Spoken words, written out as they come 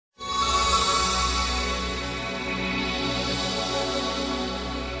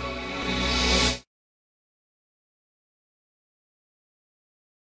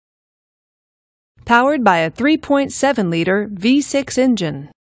powered by a 3.7-liter V6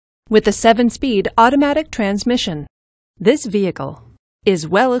 engine with a 7-speed automatic transmission. This vehicle is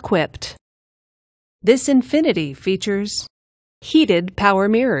well equipped. This Infiniti features heated power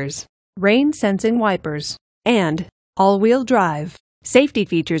mirrors, rain-sensing wipers, and all-wheel drive. Safety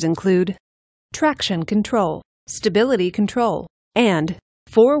features include traction control, stability control, and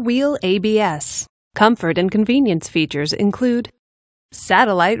 4-wheel ABS. Comfort and convenience features include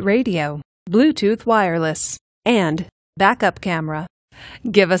satellite radio, Bluetooth wireless, and backup camera.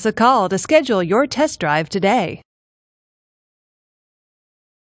 Give us a call to schedule your test drive today.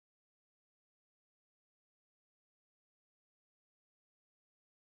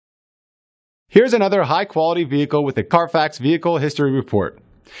 Here's another high-quality vehicle with a Carfax Vehicle History Report.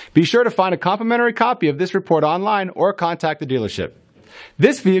 Be sure to find a complimentary copy of this report online or contact the dealership.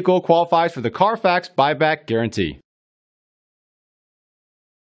 This vehicle qualifies for the Carfax Buyback Guarantee.